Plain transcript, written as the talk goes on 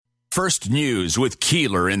First News with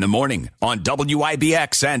Keeler in the morning on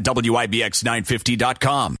WIBX and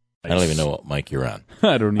WIBX950.com. I don't even know what mic you're on.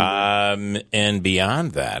 I don't either. And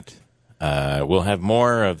beyond that, we'll have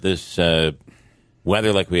more of this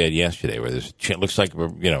weather like we had yesterday, where it looks like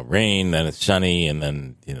rain, then it's sunny, and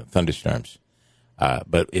then thunderstorms.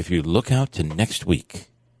 But if you look out to next week,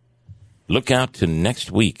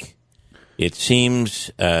 it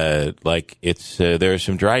seems like it's there are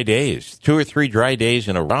some dry days, 2 or 3 dry days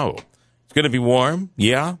in a row. It's going to be warm,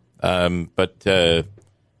 yeah, but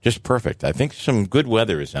just perfect. I think some good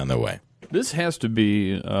weather is on the way. This has to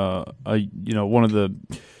be one of the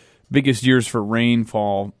biggest years for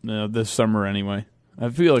rainfall this summer anyway. I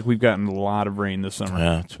feel like we've gotten a lot of rain this summer.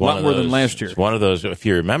 Yeah, it's a lot more than last year. It's one of those. If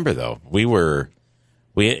you remember, though, we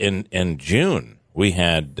in June we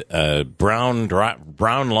had brown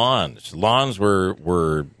lawns. Lawns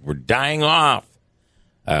were dying off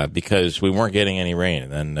because we weren't getting any rain,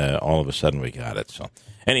 and then all of a sudden we got it. So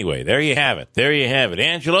anyway, there you have it.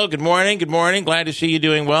 Angelo, good morning. Good morning. Glad to see you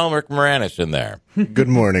doing well. Rick Moranis in there. Good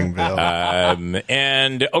morning, Bill.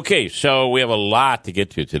 And okay, so we have a lot to get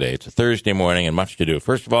to today. It's a Thursday morning and much to do.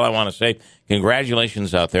 First of all, I want to say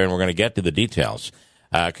congratulations out there, and we're going to get to the details.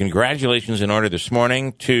 Congratulations in order this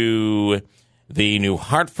morning to the New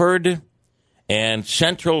Hartford and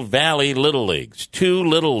Central Valley Little Leagues, 2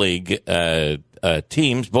 Little League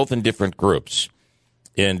teams, both in different groups,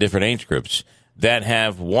 in different age groups, that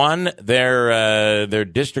have won their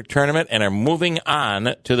district tournament and are moving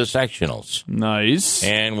on to the sectionals. Nice.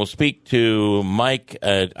 And we'll speak to Mike.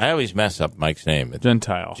 I always mess up Mike's name.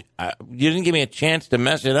 Gentile. You didn't give me a chance to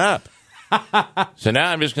mess it up. So now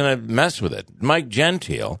I'm just going to mess with it. Mike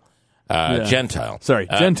Gentile. Gentile. Sorry,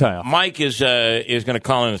 Gentile. Mike is going to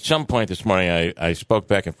call in at some point this morning. I spoke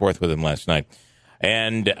back and forth with him last night.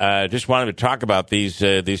 And just wanted to talk about these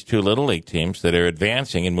 2 Little League teams that are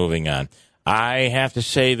advancing and moving on. I have to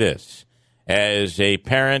say this. As a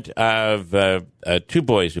parent of 2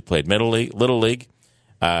 boys who played Little League,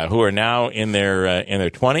 who are now in their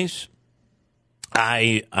 20s,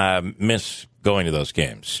 I miss going to those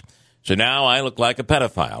games. So now I look like a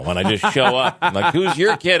pedophile when I just show up. I'm like, who's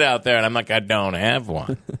your kid out there? And I'm like, I don't have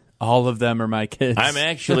one. All of them are my kids. I'm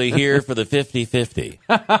actually here for the 50-50.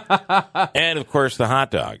 And, of course, the hot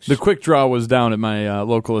dogs. The quick draw was down at my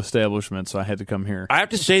local establishment, so I had to come here. I have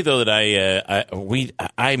to say, though, that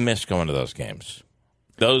I miss going to those games.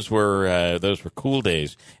 Those were cool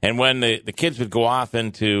days. And when the kids would go off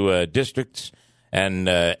into districts and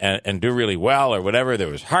do really well or whatever, there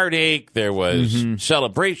was heartache, there was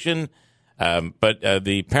celebration. But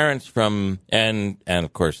the parents and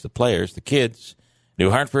of course the players, the kids, New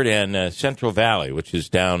Hartford and Central Valley, which is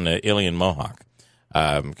down Ilion Mohawk.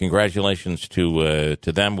 Congratulations to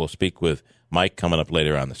them. We'll speak with Mike coming up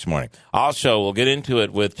later on this morning. Also, we'll get into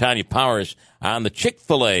it with Tanya Powers on the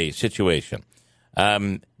Chick-fil-A situation.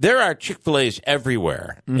 There are Chick-fil-A's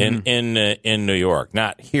everywhere in New York,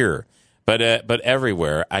 not here. But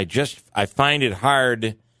everywhere, I find it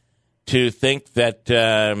hard to think that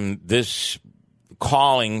this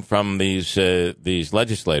calling from these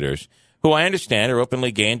legislators, who I understand are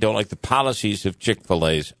openly gay and don't like the policies of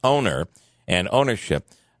Chick-fil-A's owner and ownership,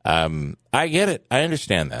 I get it, I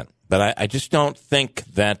understand that, but I just don't think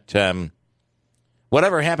that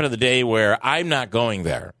whatever happened to the day where I'm not going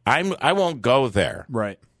there, I won't go there,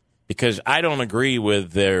 right? Because I don't agree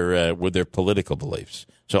with their political beliefs.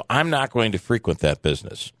 So I'm not going to frequent that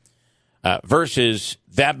business. Versus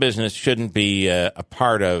that business shouldn't be a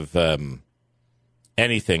part of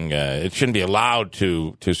anything. It shouldn't be allowed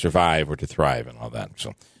to survive or to thrive and all that.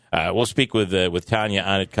 So we'll speak with Tanya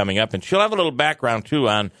on it coming up, and she'll have a little background too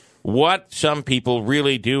on what some people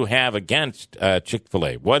really do have against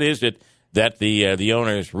Chick-fil-A. What is it that the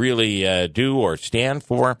owners really do or stand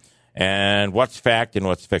for, and what's fact and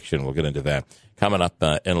what's fiction? We'll get into that coming up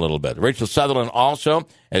in a little bit. Rachel Sutherland also,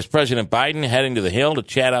 as President Biden heading to the Hill to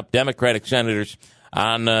chat up Democratic senators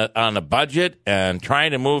on a budget and trying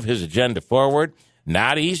to move his agenda forward.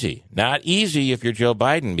 Not easy if you're Joe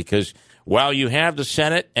Biden, because while you have the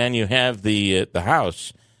Senate and you have the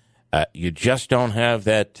House, you just don't have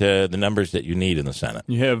the numbers that you need in the Senate.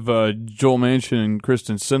 You have Joel Manchin and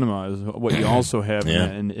Kristen Sinema is what you also have. Yeah.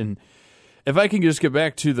 And if I can just get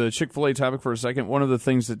back to the Chick-fil-A topic for a second, one of the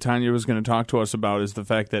things that Tanya was going to talk to us about is the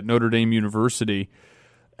fact that Notre Dame University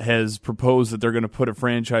has proposed that they're going to put a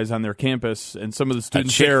franchise on their campus, and some of the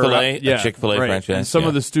students a Chick-fil-A right. franchise. And some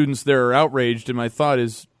of the students there are outraged, and my thought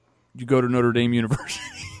is you go to Notre Dame University,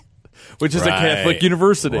 which is a Catholic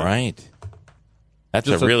university. Right. That's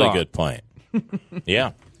just a really thought. good point.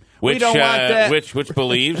 Yeah. We don't want that. Which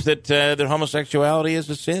believes that homosexuality is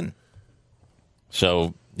a sin.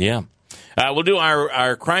 So Yeah. We'll do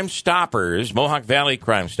our Crime Stoppers, Mohawk Valley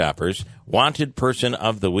Crime Stoppers, Wanted Person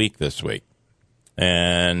of the Week this week.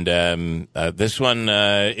 And this one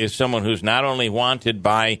is someone who's not only wanted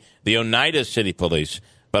by the Oneida City Police,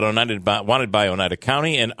 but wanted by Oneida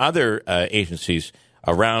County and other agencies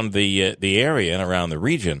around the area and around the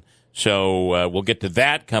region. So we'll get to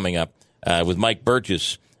that coming up with Mike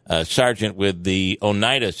Burgess, Sergeant with the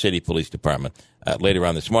Oneida City Police Department. Later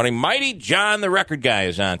on this morning, Mighty John, the record guy,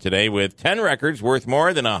 is on today with 10 records worth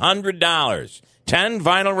more than $100. 10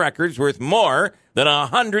 vinyl records worth more than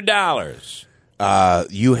 $100.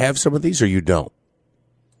 You have some of these, or you don't?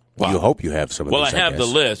 Well, you hope you have some of these. Well, I have the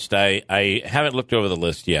list. I haven't looked over the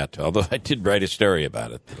list yet, although I did write a story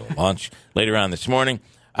about it that'll launch later on this morning.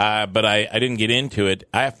 But I didn't get into it.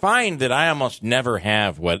 I find that I almost never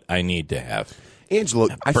have what I need to have. Angelo,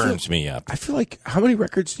 it burns me up. I feel like, how many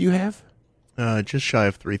records do you have? Just shy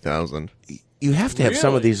of 3,000. You have to have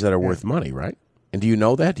some of these that are worth money, right? And do you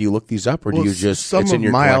know that? Do you look these up, or do you just some it's in of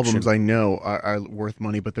your my collection? albums I know are worth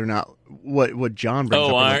money, but they're not what John brings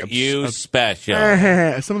up. Oh, aren't you special?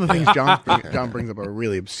 Some of the things John brings up are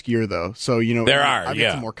really obscure, though. So there are. I've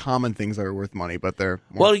got some more common things that are worth money, but they're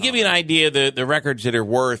more well. To give you an idea, the records that are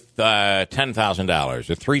worth $10,000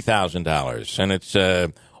 or $3,000, and it's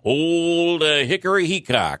old Hickory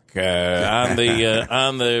Heacock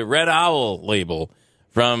on the Red Owl label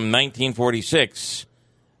from 1946.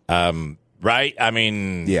 Right? I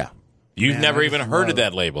mean, yeah. You've never even heard of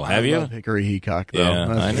that label, have you? Hickory Heacock, though. Yeah,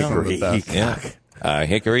 I know. Hickory Heacock. Yeah.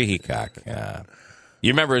 Hickory Heacock.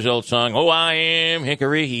 You remember his old song, "Oh, I am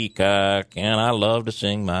Hickory Heacock, and I love to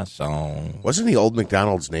sing my song." Wasn't he Old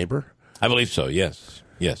MacDonald's neighbor? I believe so, yes.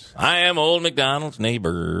 Yes. I am Old MacDonald's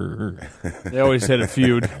neighbor. They always had a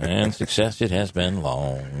feud. And success it has been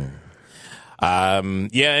long.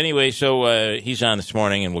 Anyway, so he's on this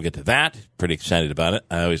morning, and we'll get to that. Pretty excited about it.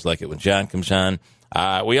 I always like it when John comes on.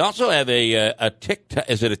 We also have a TikTok.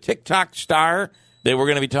 Is it a TikTok star that we're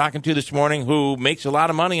going to be talking to this morning who makes a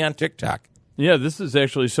lot of money on TikTok? Yeah, this is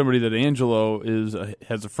actually somebody that Angelo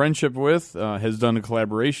has a friendship with, has done a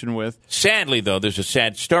collaboration with. Sadly, though, there's a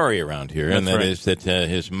sad story around here, and that is that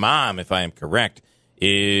his mom, if I am correct,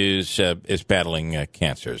 is battling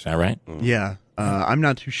cancer. Is that right? Yeah. I'm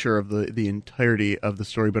not too sure of the entirety of the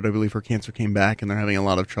story, but I believe her cancer came back, and they're having a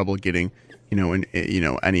lot of trouble getting,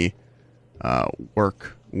 any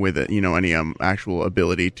work with it, any actual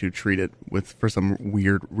ability to treat it for some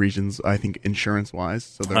weird reasons. I think insurance wise,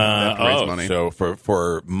 so they have to raise money. So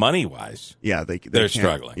for money wise, yeah, they're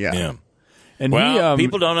struggling. Yeah. And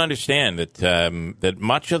people don't understand that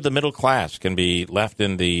much of the middle class can be left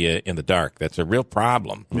in the dark. That's a real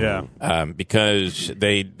problem. Yeah, because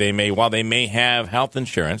they may have health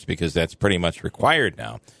insurance, because that's pretty much required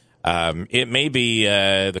now. It may be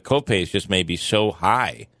the copays just may be so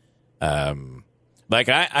high. Like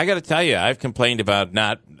I got to tell you, I've complained about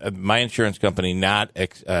my insurance company not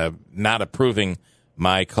approving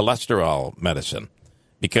my cholesterol medicine,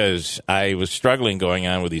 because I was struggling going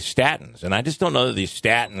on with these statins, and I just don't know that these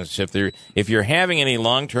statins, if you're having any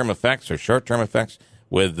long-term effects or short-term effects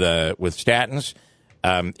with statins,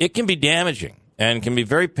 it can be damaging and can be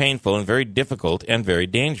very painful and very difficult and very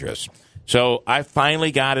dangerous. So I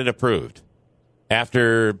finally got it approved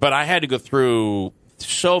but I had to go through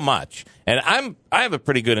so much, and I have a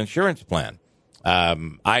pretty good insurance plan.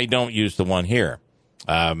 I don't use the one here.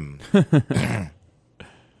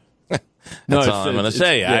 That's all I'm going to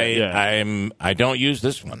say. I don't use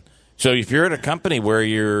this one. So if you're at a company where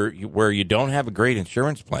you don't have a great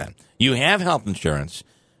insurance plan, you have health insurance,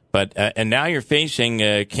 but and now you're facing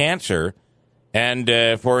cancer.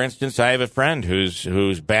 And for instance, I have a friend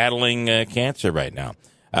who's battling cancer right now.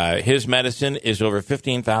 His medicine is over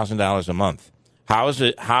 $15,000 a month. How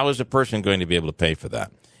is a person going to be able to pay for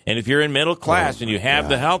that? And if you're in middle class and you have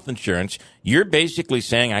the health insurance, you're basically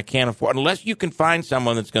saying, I can't afford, unless you can find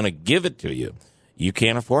someone that's going to give it to you, you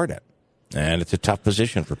can't afford it. And it's a tough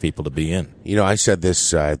position for people to be in. I said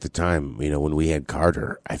this at the time, when we had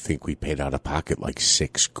Carter, I think we paid out of pocket like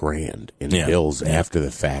 $6,000 in bills after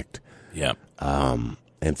the fact. Yeah.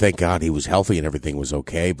 And thank God he was healthy and everything was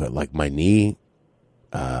okay. But like my knee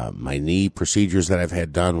procedures that I've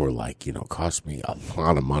had done were cost me a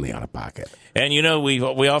lot of money out of pocket. And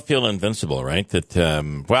we all feel invincible, right? That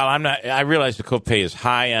I realize the copay is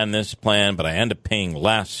high on this plan, but I end up paying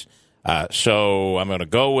less. So I'm going to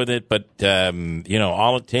go with it. But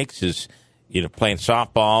all it takes is playing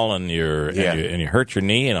softball and you hurt your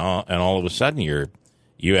knee, and all of a sudden you're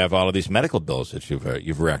you have all of these medical bills that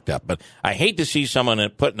you've racked up. But I hate to see someone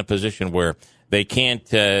put in a position where they can't.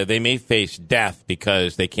 They may face death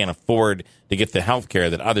because they can't afford to get the health care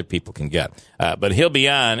that other people can get. But he'll be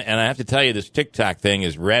on, and I have to tell you, this TikTok thing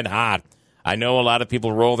is red hot. I know a lot of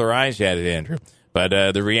people roll their eyes at it, Andrew.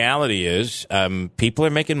 But the reality is, people are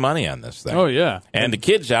making money on this thing. Oh yeah, and the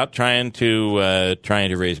kid's out trying to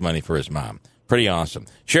raise money for his mom. Pretty awesome.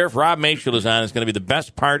 Sheriff Rob Mashel is on. It's going to be the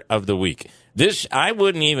best part of the week. This, I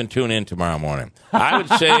wouldn't even tune in tomorrow morning. I would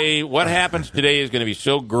say what happens today is going to be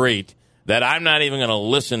so great that I'm not even going to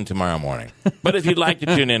listen tomorrow morning. But if you'd like to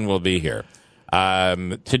tune in, we'll be here.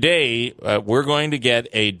 Today, we're going to get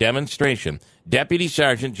a demonstration. Deputy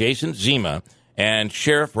Sergeant Jason Zima and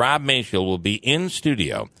Sheriff Rob Mashel will be in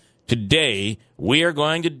studio. Today, we are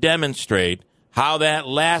going to demonstrate how that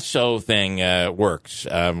lasso thing works.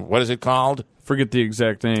 What is it called? Forget the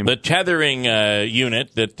exact name. The tethering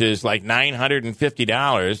unit that is like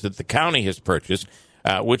 $950 that the county has purchased,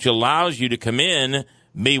 which allows you to come in,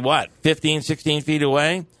 be 15, 16 feet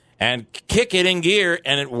away, and kick it in gear,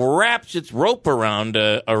 and it wraps its rope around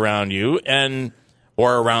you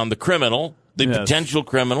or around the criminal, the potential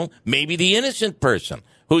criminal, maybe the innocent person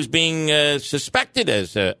who's being suspected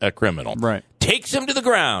as a criminal. Right. Takes him to the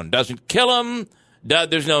ground, doesn't kill him.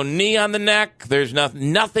 There's no knee on the neck. There's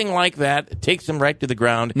nothing like that. It takes him right to the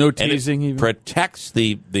ground. No teasing even. Protects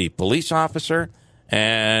the police officer.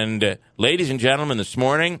 And ladies and gentlemen, this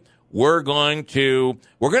morning we're going to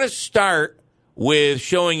start with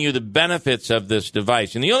showing you the benefits of this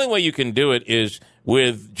device. And the only way you can do it is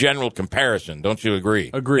with general comparison. Don't you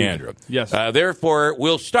agree? Agree, Andrew. Yes. Therefore,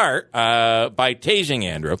 we'll start by tasing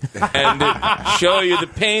Andrew and show you the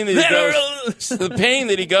pain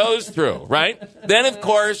that he goes through. Right. Then, of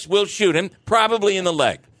course, we'll shoot him, probably in the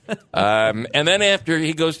leg. And then after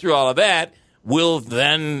he goes through all of that, we'll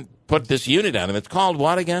then put this unit on him. It's called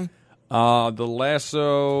what again? The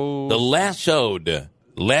lasso. The lassoed.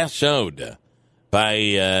 By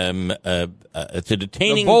it's a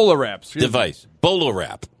detaining Bola wrap device. Bola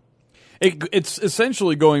wrap. It's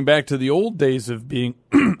essentially going back to the old days of being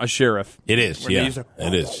a sheriff. It is. Yeah.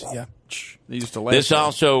 It is. Yeah. They used to lasso. This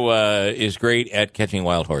also is great at catching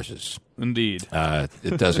wild horses. Indeed.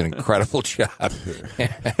 It does an incredible job.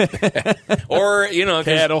 Or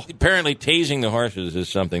cattle. Apparently tasing the horses is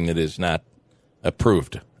something that is not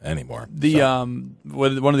approved anymore. One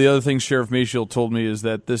of the other things Sheriff Mashel told me is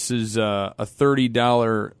that this is a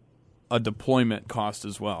 $30 a deployment cost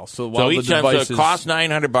as well. So each time it costs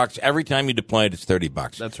 $900 every time you deploy it, it's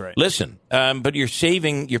 $30. That's right. Listen, but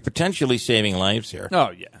you're potentially saving lives here.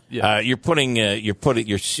 Oh yeah. You're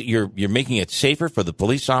making it safer for the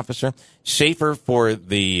police officer, safer for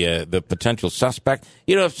the potential suspect.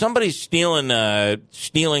 If somebody's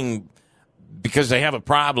stealing because they have a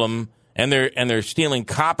problem. And they're stealing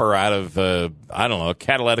copper out of a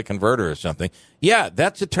catalytic converter or something. Yeah,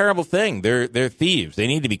 that's a terrible thing. They're thieves. They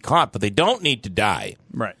need to be caught, but they don't need to die.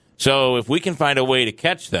 Right. So if we can find a way to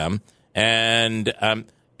catch them and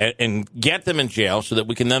get them in jail so that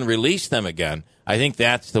we can then release them again, I think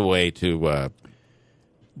that's the way to.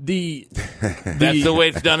 That's the way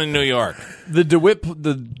it's done in New York. The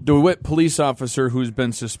DeWitt police officer who's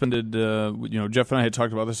been suspended. Jeff and I had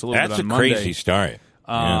talked about this a little bit on Monday. That's a crazy story.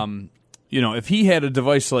 If he had a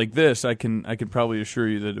device like this, I can probably assure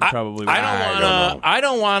you that it probably would. I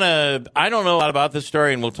don't know a lot about this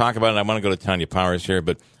story, and we'll talk about it. I want to go to Tanya Powers here,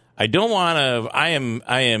 but I don't want to.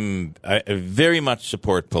 I very much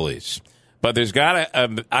support police, but there's got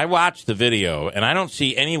to. I watched the video, and I don't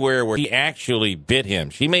see anywhere where she actually bit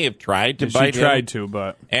him. She may have tried to bite him. She tried to,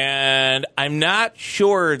 but and I'm not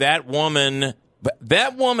sure that woman. But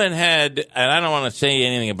that woman had, and I don't want to say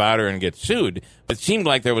anything about her and get sued, but it seemed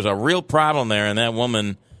like there was a real problem there, and that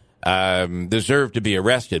woman deserved to be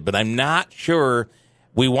arrested. But I'm not sure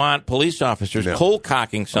we want police officers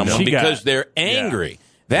cold-cocking someone because they're angry.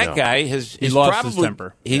 Yeah. That guy has lost his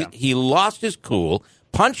temper. He lost his cool,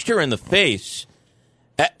 punched her in the face.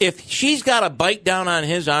 If she's got a bite down on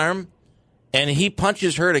his arm, and he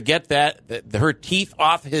punches her to get her teeth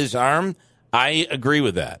off his arm, I agree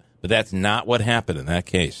with that. But that's not what happened in that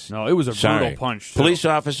case. No, it was a brutal punch. Police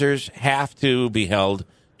officers have to be held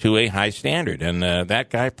to a high standard, and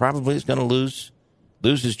that guy probably is going to lose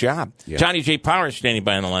his job. Yeah. Tanya J. Powers standing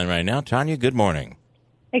by on the line right now. Tanya, good morning.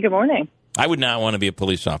 Hey, good morning. I would not want to be a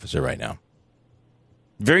police officer right now.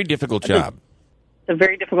 Very difficult job. It's a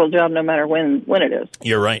very difficult job no matter when it is.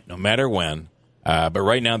 You're right, no matter when. But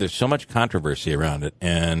right now there's so much controversy around it,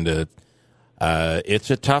 and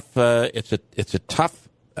it's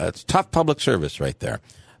tough public service right there.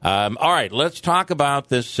 All right, let's talk about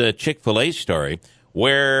this Chick-fil-A story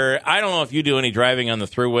where I don't know if you do any driving on the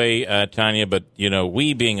Thruway, Tanya, but,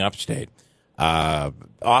 we being upstate,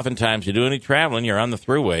 oftentimes you do any traveling, you're on the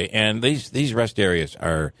Thruway, and these rest areas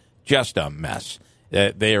are just a mess.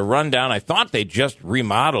 They are run down. I thought they just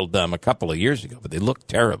remodeled them a couple of years ago, but they look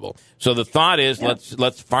terrible. So the thought is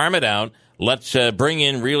let's farm it out. Let's bring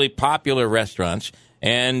in really popular restaurants,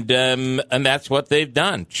 and that's what they've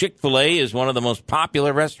done. Chick-fil-A is one of the most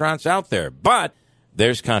popular restaurants out there, but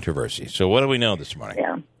there's controversy. So what do we know this morning?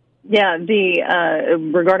 Yeah.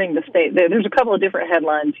 Regarding the state, there's a couple of different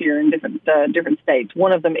headlines here in different states.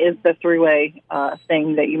 One of them is the Thruway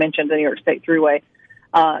thing that you mentioned, the New York State Thruway.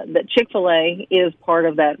 That Chick-fil-A is part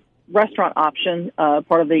of that restaurant option,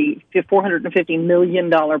 part of the $450 million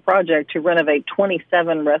project to renovate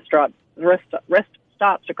 27 rest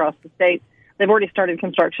stops across the state. They've already started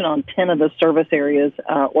construction on 10 of the service areas.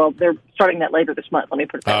 They're starting that later this month. Let me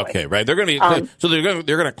put it that way. Okay, right. They're going to be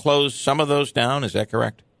they're going to close some of those down. Is that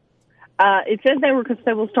correct? It says they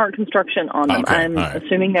will start construction on them. Okay, I'm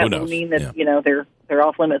assuming that will mean that they're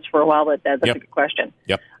off limits for a while, but that's a good question.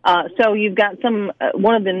 Yep. So you've got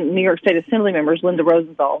one of the New York State Assembly members, Linda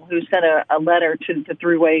Rosenthal, who sent a letter to the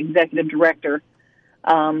Thruway executive director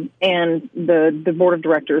and the board of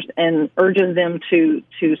directors, and urges them to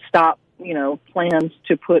stop plans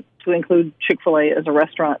to include Chick-fil-A as a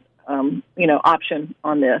restaurant option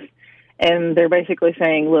on this. And they're basically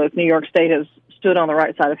saying, look, New York State has stood on the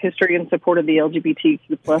right side of history and supported the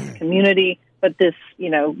LGBTQ plus community, but this,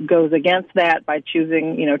 goes against that by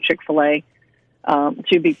choosing, Chick-fil-A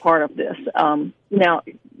to be part of this. Now,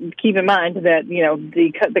 keep in mind that,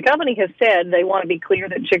 the company has said they want to be clear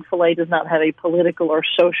that Chick-fil-A does not have a political or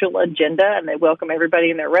social agenda, and they welcome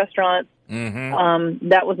everybody in their restaurants. Mm-hmm.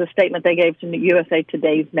 That was a statement they gave to USA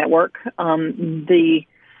Today's network. The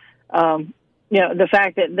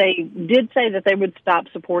fact that they did say that they would stop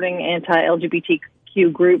supporting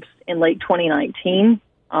anti-LGBTQ groups in late 2019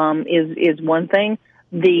 is one thing.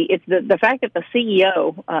 The fact that the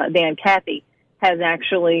CEO, Dan Cathy, has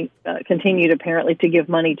actually continued apparently to give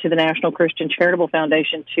money to the National Christian Charitable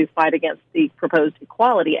Foundation to fight against the proposed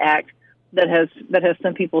Equality Act that has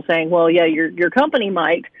some people saying, well, yeah, your company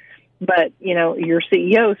might, but your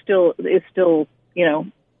CEO is still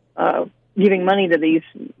giving money to these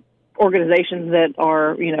organizations that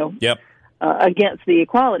are against the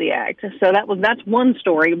Equality Act. So that's one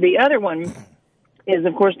story. The other one is,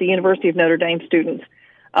 of course, the University of Notre Dame students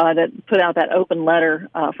that put out that open letter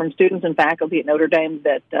from students and faculty at Notre Dame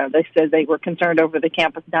that they said they were concerned over the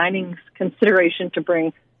campus dining consideration to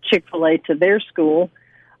bring Chick-fil-A to their school,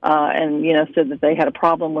 and said that they had a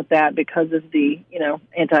problem with that because of the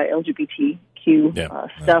anti-LGBTQ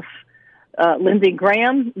stuff. Lindsey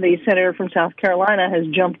Graham, the senator from South Carolina, has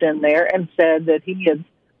jumped in there and said that he is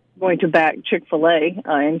going to back Chick-fil-A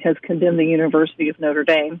and has condemned the University of Notre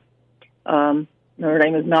Dame. Notre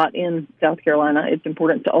Dame is not in South Carolina. It's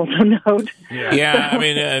important to also note. Yeah, I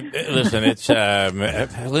mean, listen, it's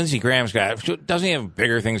Lindsey Graham's doesn't he have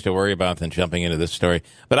bigger things to worry about than jumping into this story?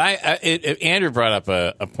 But Andrew brought up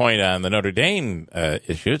a point on the Notre Dame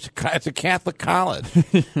issue. It's a Catholic college,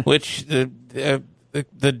 which the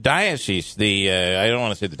diocese, I don't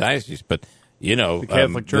want to say the diocese, but the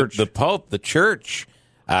Catholic Church, the Pope, the Church,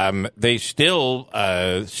 they still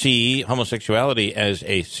see homosexuality as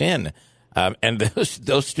a sin. And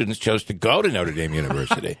those students chose to go to Notre Dame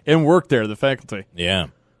University and work there, the faculty. Yeah,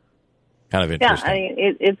 kind of interesting. Yeah, I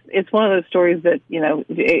mean, it's one of those stories that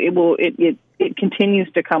it continues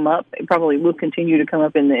to come up. It probably will continue to come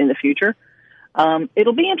up in the future.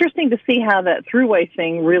 It'll be interesting to see how that Thruway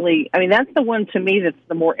thing really. I mean, that's the one to me that's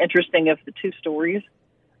the more interesting of the two stories,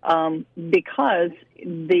 because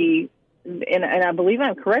and I believe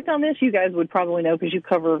I'm correct on this. You guys would probably know because you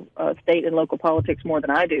cover state and local politics more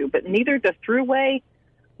than I do. But neither the Thruway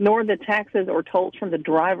nor the taxes or tolls from the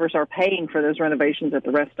drivers are paying for those renovations at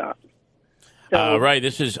the rest stops. So, right.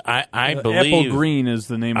 This is I believe Apple Green is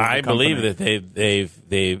the name of the company. believe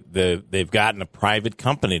that they've gotten a private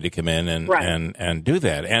company to come in and do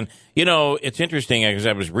that. And it's interesting because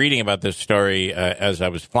I was reading about this story as I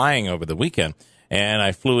was flying over the weekend. And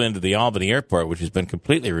I flew into the Albany airport, which has been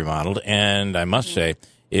completely remodeled, and I must say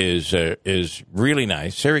is really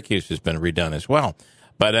nice. Syracuse has been redone as well,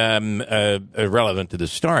 but irrelevant to the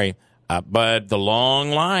story. But the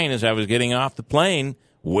long line as I was getting off the plane,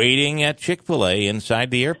 waiting at Chick-fil-A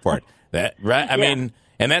inside the airport. I mean,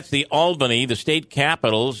 and that's the Albany, the state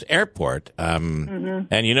capital's airport.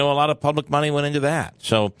 And a lot of public money went into that.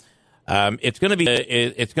 So. It's going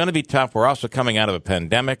to be tough. We're also coming out of a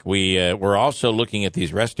pandemic. We're also looking at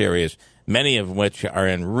these rest areas, many of which are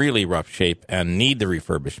in really rough shape and need the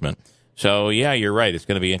refurbishment. So, yeah, you're right. It's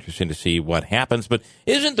going to be interesting to see what happens. But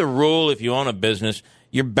isn't the rule if you own a business,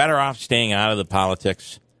 you're better off staying out of the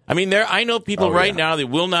politics? I mean, I know people now that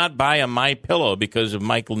will not buy a MyPillow because of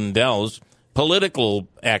Mike Lindell's political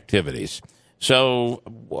activities. So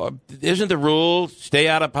isn't the rule stay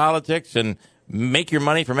out of politics and make your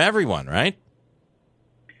money from everyone, right?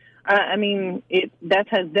 I mean, that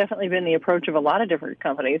has definitely been the approach of a lot of different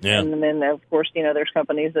companies. Yeah. And then, of course, there's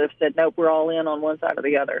companies that have said, nope, we're all in on one side or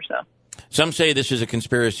the other. So some say this is a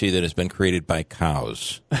conspiracy that has been created by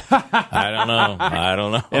cows. I don't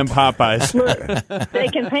know. And Popeyes. Look, they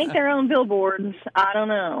can paint their own billboards. I don't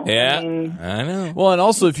know. Yeah, I I know. Well, and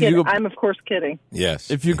also if you go, I'm, of course, kidding.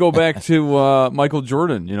 Yes. if you go back to Michael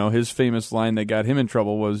Jordan, his famous line that got him in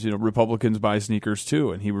trouble was, Republicans buy sneakers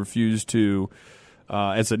too, and he refused to,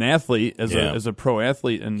 as an athlete, as a pro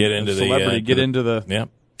athlete and get into a celebrity, into the. Yeah.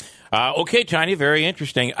 Okay, Tanya, very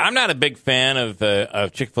interesting. I'm not a big fan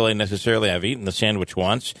of Chick-fil-A necessarily. I've eaten the sandwich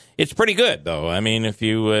once. It's pretty good, though. I mean, if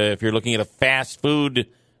you're looking at a fast food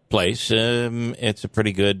place, it's a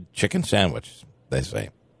pretty good chicken sandwich, they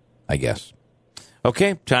say, I guess.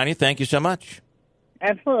 Okay, Tanya, thank you so much.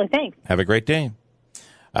 Absolutely. Thanks. Have a great day.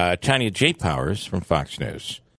 Tanya J. Powers from Fox News.